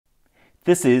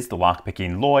This is the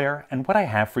Lockpicking Lawyer, and what I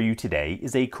have for you today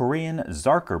is a Korean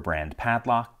Zarker brand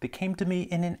padlock that came to me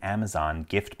in an Amazon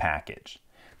gift package.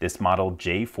 This model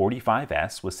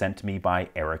J45S was sent to me by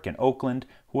Eric in Oakland,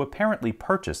 who apparently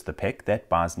purchased the pick that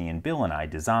Bosnian Bill and I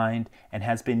designed and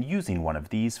has been using one of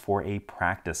these for a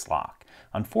practice lock,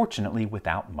 unfortunately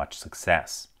without much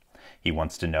success. He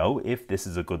wants to know if this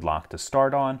is a good lock to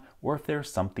start on or if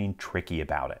there's something tricky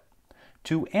about it.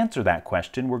 To answer that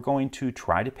question, we're going to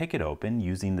try to pick it open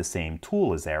using the same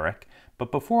tool as Eric,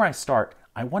 but before I start,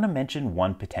 I want to mention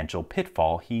one potential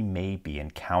pitfall he may be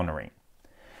encountering.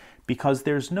 Because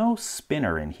there's no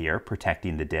spinner in here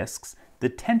protecting the discs, the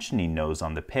tensioning nose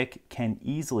on the pick can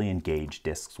easily engage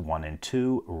discs 1 and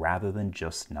 2 rather than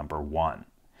just number 1.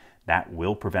 That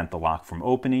will prevent the lock from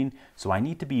opening, so I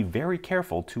need to be very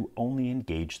careful to only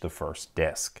engage the first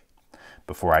disc.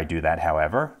 Before I do that,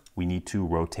 however, we need to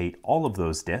rotate all of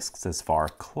those discs as far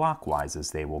clockwise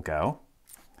as they will go.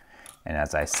 And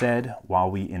as I said, while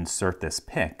we insert this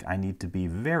pick, I need to be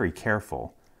very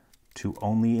careful to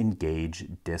only engage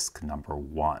disc number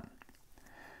 1.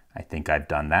 I think I've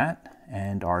done that,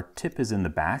 and our tip is in the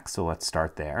back, so let's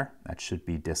start there. That should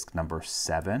be disc number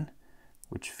 7,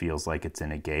 which feels like it's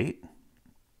in a gate.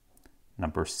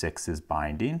 Number 6 is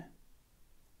binding.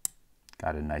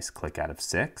 Got a nice click out of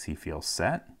 6, he feels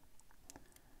set.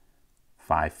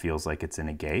 5 feels like it's in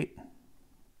a gate.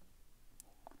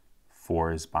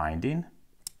 4 is binding.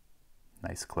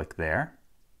 Nice click there.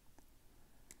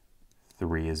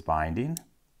 3 is binding.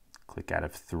 Click out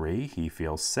of 3, he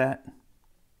feels set.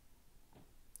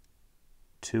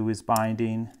 2 is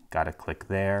binding, got a click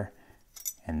there,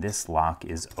 and this lock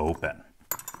is open.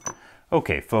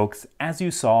 Okay folks, as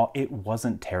you saw, it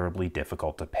wasn't terribly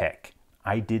difficult to pick.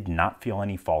 I did not feel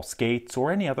any false gates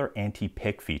or any other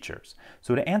anti-pick features.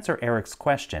 So to answer Eric's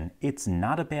question, it's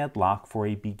not a bad lock for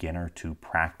a beginner to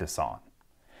practice on.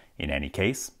 In any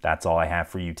case, that's all I have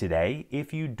for you today.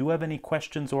 If you do have any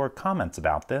questions or comments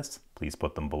about this, please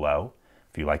put them below.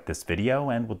 If you like this video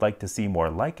and would like to see more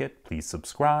like it, please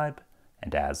subscribe.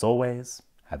 And as always,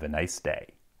 have a nice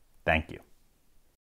day. Thank you.